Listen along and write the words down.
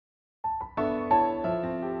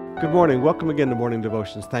Good morning. Welcome again to Morning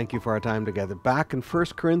Devotions. Thank you for our time together. Back in 1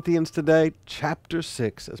 Corinthians today, chapter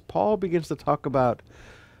 6, as Paul begins to talk about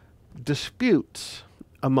disputes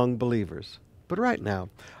among believers. But right now,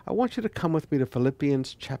 I want you to come with me to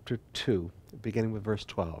Philippians chapter 2, beginning with verse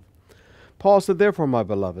 12. Paul said, "Therefore, my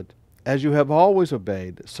beloved, as you have always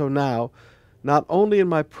obeyed, so now, not only in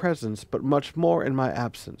my presence, but much more in my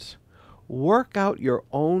absence, work out your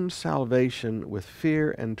own salvation with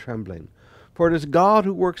fear and trembling. For it is God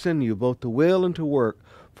who works in you both to will and to work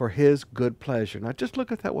for his good pleasure." Now just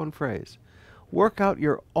look at that one phrase. Work out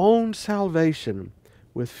your own salvation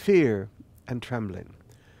with fear and trembling.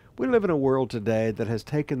 We live in a world today that has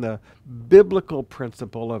taken the biblical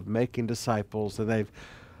principle of making disciples, and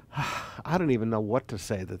I don't even know what to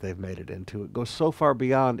say that they've made it into. It goes so far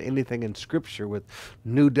beyond anything in Scripture with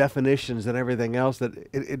new definitions and everything else that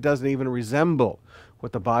it doesn't even resemble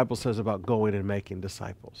what the Bible says about going and making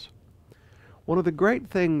disciples. One of the great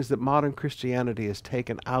things that modern Christianity has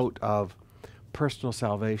taken out of personal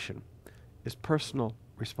salvation is personal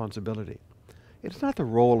responsibility. It's not the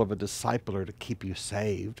role of a discipler to keep you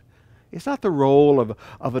saved. It's not the role of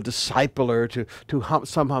a discipler to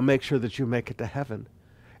somehow make sure that you make it to heaven.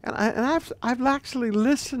 And I've actually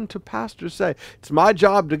listened to pastors say, "It's my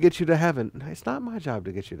job to get you to heaven." No, it's not my job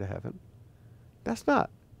to get you to heaven. That's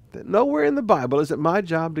not. Nowhere in the Bible is it my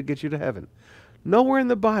job to get you to heaven. Nowhere in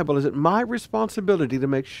the Bible is it my responsibility to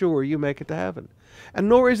make sure you make it to heaven. And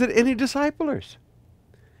nor is it any discipler's.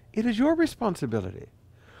 It is your responsibility.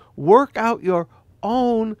 Work out your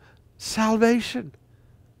own salvation.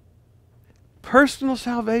 Personal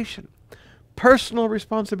salvation. Personal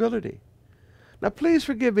responsibility. Now, please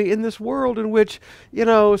forgive me, in this world in which,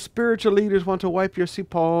 spiritual leaders want to wipe your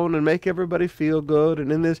sipon and make everybody feel good,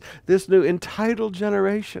 and in this new entitled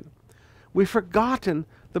generation, we've forgotten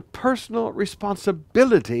the personal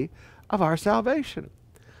responsibility of our salvation.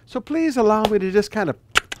 So please allow me to just kind of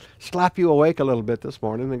slap you awake a little bit this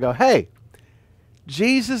morning and go, hey,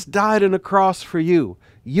 Jesus died on a cross for you.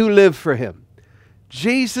 You live for him.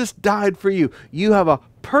 Jesus died for you. You have a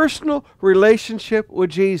personal relationship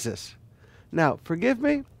with Jesus. Now, forgive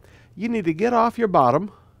me, you need to get off your bottom,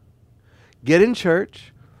 get in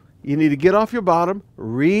church. You need to get off your bottom,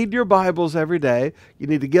 read your Bibles every day. You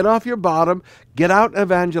need to get off your bottom, get out and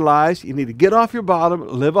evangelize. You need to get off your bottom,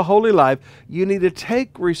 live a holy life. You need to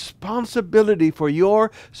take responsibility for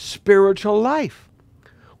your spiritual life.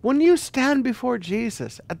 When you stand before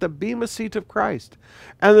Jesus at the bema seat of Christ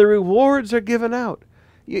and the rewards are given out,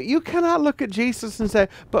 you cannot look at Jesus and say,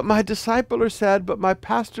 "But my discipler said, but my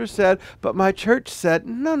pastor said, but my church said."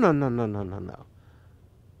 No, no, no, no, no, no, no.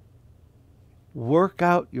 Work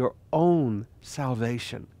out your own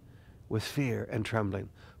salvation with fear and trembling.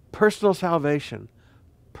 Personal salvation,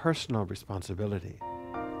 personal responsibility.